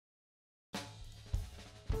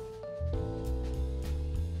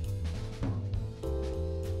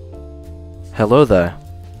Hello there.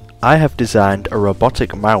 I have designed a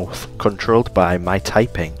robotic mouth controlled by my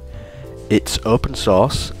typing. It's open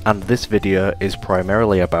source and this video is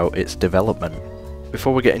primarily about its development.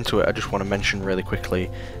 Before we get into it, I just want to mention really quickly,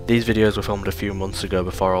 these videos were filmed a few months ago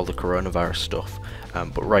before all the coronavirus stuff,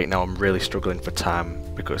 but right now I'm really struggling for time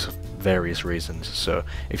because of various reasons, so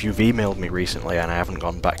if you've emailed me recently and I haven't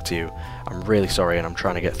gone back to you, I'm really sorry and I'm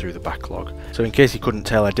trying to get through the backlog. So in case you couldn't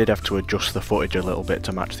tell, I did have to adjust the footage a little bit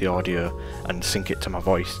to match the audio and sync it to my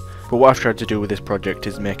voice. But what I've tried to do with this project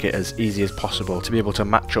is make it as easy as possible to be able to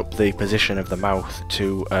match up the position of the mouth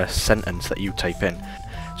to a sentence that you type in.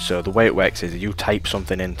 So the way it works is you type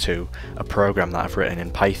something into a program that I've written in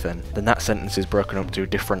Python, then that sentence is broken up to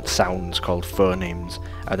different sounds called phonemes,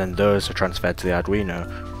 and then those are transferred to the Arduino,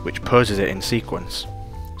 which poses it in sequence.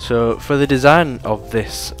 So for the design of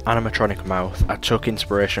this animatronic mouth, I took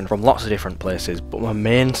inspiration from lots of different places, but my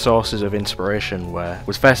main sources of inspiration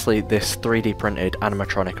was firstly this 3D printed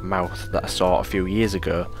animatronic mouth that I saw a few years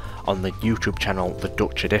ago on the YouTube channel The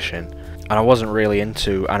Dutch Edition, and I wasn't really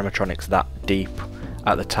into animatronics that deep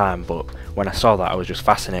at the time, but when I saw that I was just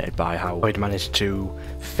fascinated by how I'd managed to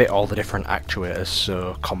fit all the different actuators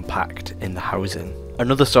so compact in the housing.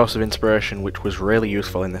 Another source of inspiration which was really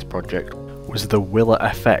useful in this project was the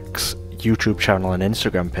WillaFX YouTube channel and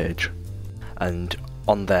Instagram page, and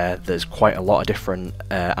on there's quite a lot of different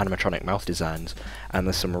animatronic mouth designs, and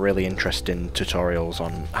there's some really interesting tutorials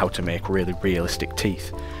on how to make really realistic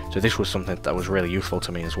teeth, so this was something that was really useful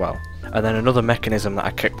to me as well. And then another mechanism that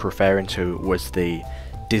I kept referring to was the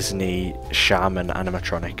Disney Shaman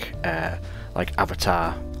animatronic, like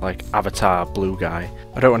Avatar blue guy.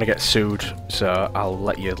 I don't want to get sued, so I'll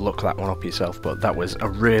let you look that one up yourself, but that was a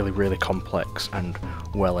really complex and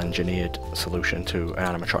well engineered solution to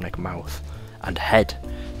an animatronic mouth and head.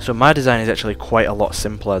 So my design is actually quite a lot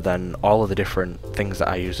simpler than all of the different things that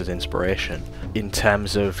I use as inspiration. In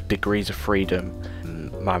terms of degrees of freedom,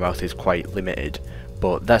 my mouth is quite limited,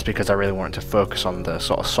 but that's because I really wanted to focus on the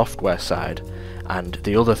sort of software side, and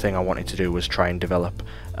the other thing I wanted to do was try and develop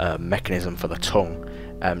a mechanism for the tongue,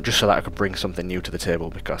 just so that I could bring something new to the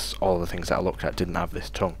table, because all the things that I looked at didn't have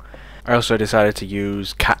this tongue. I also decided to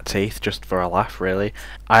use cat teeth just for a laugh, really.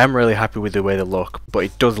 I am really happy with the way they look, but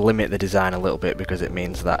it does limit the design a little bit because it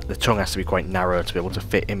means that the tongue has to be quite narrow to be able to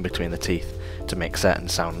fit in between the teeth to make certain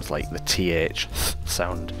sounds like the TH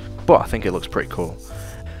sound, but I think it looks pretty cool.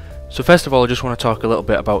 So first of all, I just want to talk a little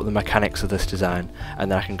bit about the mechanics of this design, and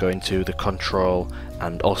then I can go into the control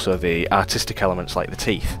and also the artistic elements like the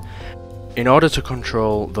teeth. In order to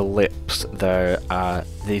control the lips, there are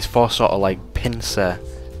these four sort of like pincer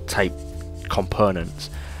type components,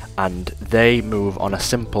 and they move on a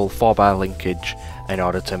simple 4-bar linkage in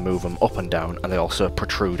order to move them up and down, and they also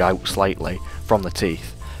protrude out slightly from the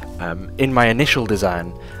teeth. In my initial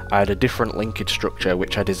design, I had a different linkage structure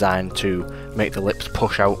which I designed to make the lips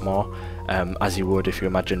push out more, as you would if you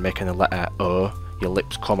imagine making the letter O, your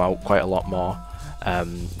lips come out quite a lot more.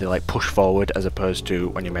 They like push forward, as opposed to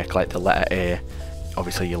when you make like the letter A,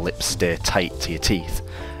 obviously your lips stay tight to your teeth.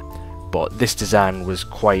 But this design was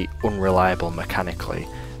quite unreliable mechanically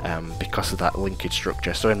because of that linkage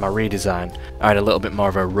structure, so in my redesign I had a little bit more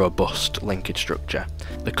of a robust linkage structure.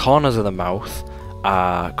 The corners of the mouth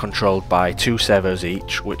are controlled by 2 servos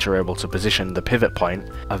each, which are able to position the pivot point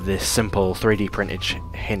of this simple 3D printed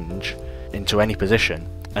hinge into any position,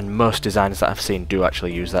 and most designs that I've seen do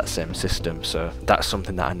actually use that same system, so that's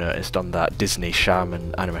something that I noticed on that Disney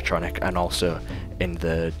Shaman animatronic and also in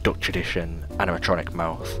the Dutch Edition animatronic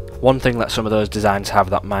mouth. One thing that some of those designs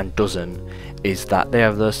have that mine doesn't is that they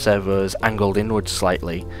have those servos angled inwards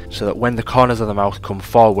slightly, so that when the corners of the mouth come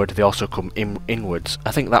forward they also come inwards.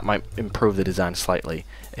 I think that might improve the design slightly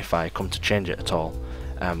if I come to change it at all,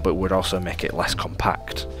 but would also make it less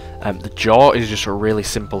compact. The jaw is just a really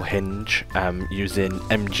simple hinge using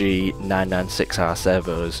MG996R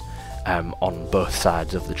servos on both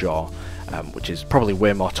sides of the jaw, which is probably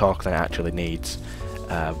way more torque than it actually needs,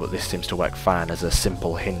 but this seems to work fine as a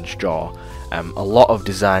simple hinge jaw. A lot of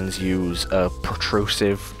designs use a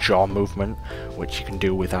protrusive jaw movement, which you can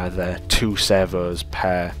do with either 2 servos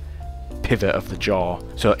per pivot of the jaw.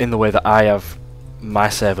 So in the way that I have my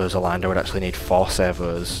servos aligned, I would actually need 4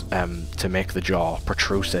 servos to make the jaw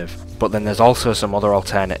protrusive. But then there's also some other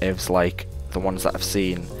alternatives, like the ones that I've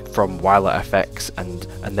seen from WillaFX,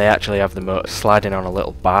 and they actually have the motor sliding on a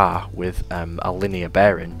little bar with a linear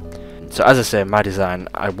bearing. So as I say, my design,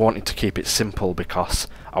 I wanted to keep it simple because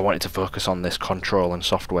I wanted to focus on this control and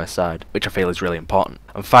software side, which I feel is really important.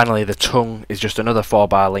 And finally, the tongue is just another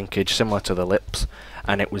 4-bar linkage similar to the lips,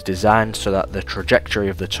 and it was designed so that the trajectory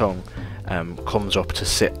of the tongue comes up to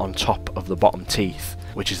sit on top of the bottom teeth,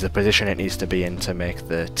 which is the position it needs to be in to make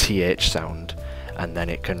the TH sound, and then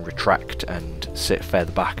it can retract and sit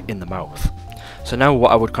further back in the mouth. So now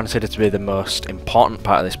what I would consider to be the most important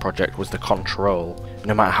part of this project was the control.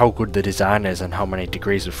 No matter how good the design is and how many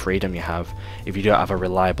degrees of freedom you have, if you don't have a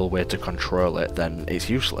reliable way to control it, then it's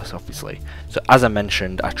useless, obviously. So as I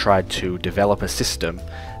mentioned, I tried to develop a system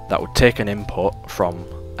that would take an input from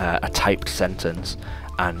a typed sentence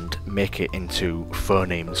and make it into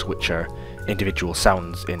phonemes, which are individual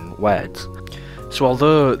sounds in words. So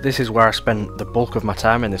although this is where I spent the bulk of my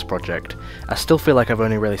time in this project, I still feel like I've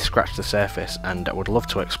only really scratched the surface, and I would love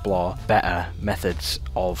to explore better methods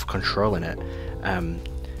of controlling it.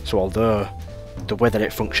 So although the way that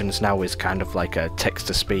it functions now is kind of like a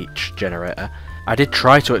text-to-speech generator, I did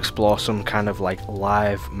try to explore some kind of like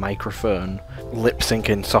live microphone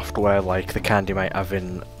lip-syncing software like the kind you might have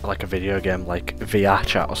in like a video game like VR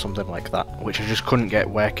chat or something like that, which I just couldn't get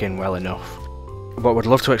working well enough. What I would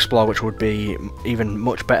love to explore, which would be even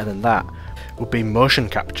much better than that, would be motion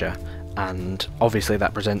capture, and obviously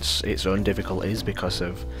that presents its own difficulties because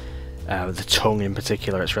of the tongue in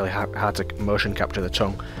particular. It's really hard to motion capture the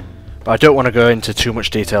tongue. But I don't want to go into too much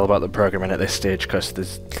detail about the programming at this stage because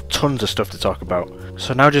there's tons of stuff to talk about.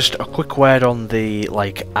 So now just a quick word on the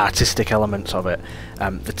like artistic elements of it.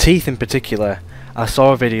 The teeth in particular, I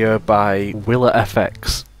saw a video by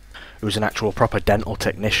WillaFX, who's an actual proper dental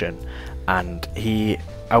technician, and he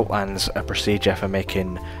outlines a procedure for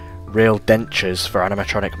making real dentures for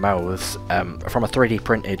animatronic mouths from a 3D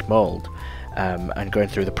printed mould, and going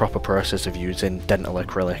through the proper process of using dental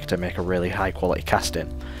acrylic to make a really high quality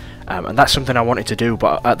casting. And that's something I wanted to do,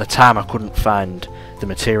 but at the time I couldn't find the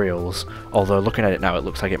materials, although looking at it now it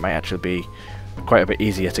looks like it might actually be quite a bit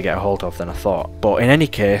easier to get a hold of than I thought. But in any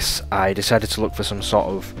case, I decided to look for some sort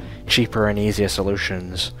of cheaper and easier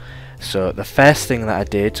solutions. So the first thing that I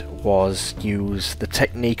did was use the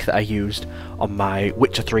technique that I used on my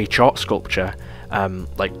Witcher 3 chalk sculpture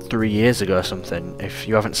like 3 years ago or something. If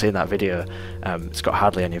you haven't seen that video, it's got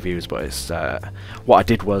hardly any views, but it's what I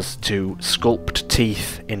did was to sculpt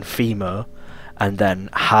teeth in Fimo and then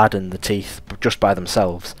harden the teeth just by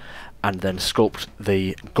themselves, and then sculpt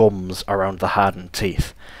the gums around the hardened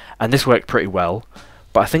teeth. And this worked pretty well.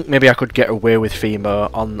 But I think maybe I could get away with Fimo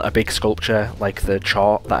on a big sculpture like the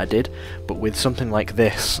chart that I did, but with something like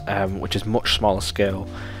this, which is much smaller scale,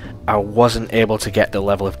 I wasn't able to get the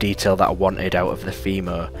level of detail that I wanted out of the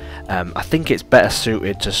Fimo. I think it's better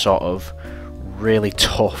suited to sort of really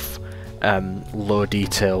tough, low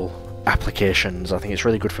detail applications. I think it's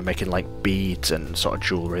really good for making like beads and sort of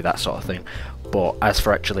jewellery, that sort of thing. But as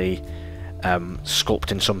for actually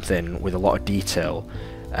sculpting something with a lot of detail,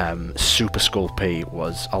 Super Sculpey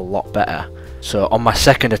was a lot better. So on my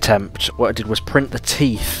second attempt, what I did was print the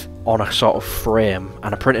teeth on a sort of frame,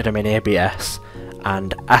 and I printed them in ABS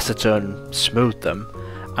and acetone smoothed them,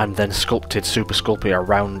 and then sculpted Super Sculpey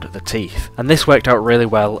around the teeth. And this worked out really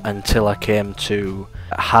well until I came to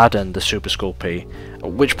harden the Super Sculpey,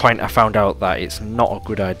 at which point I found out that it's not a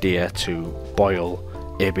good idea to boil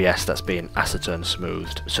ABS that's being acetone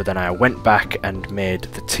smoothed. So then I went back and made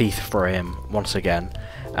the teeth frame once again,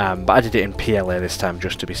 but I did it in PLA this time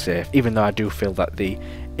just to be safe, even though I do feel that the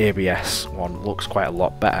ABS one looks quite a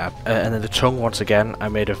lot better. And then the tongue, once again, I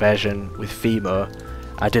made a version with Fimo.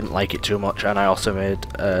 I didn't like it too much, and I also made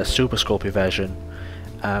a Super Sculpey version.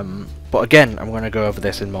 But again, I'm going to go over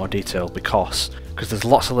this in more detail because there's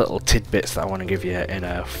lots of little tidbits that I want to give you in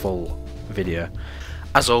a full video.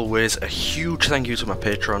 As always, a huge thank you to my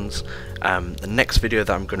patrons. The next video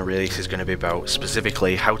that I'm going to release is going to be about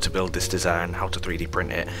specifically how to build this design, how to 3D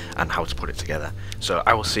print it, and how to put it together. So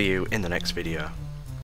I will see you in the next video.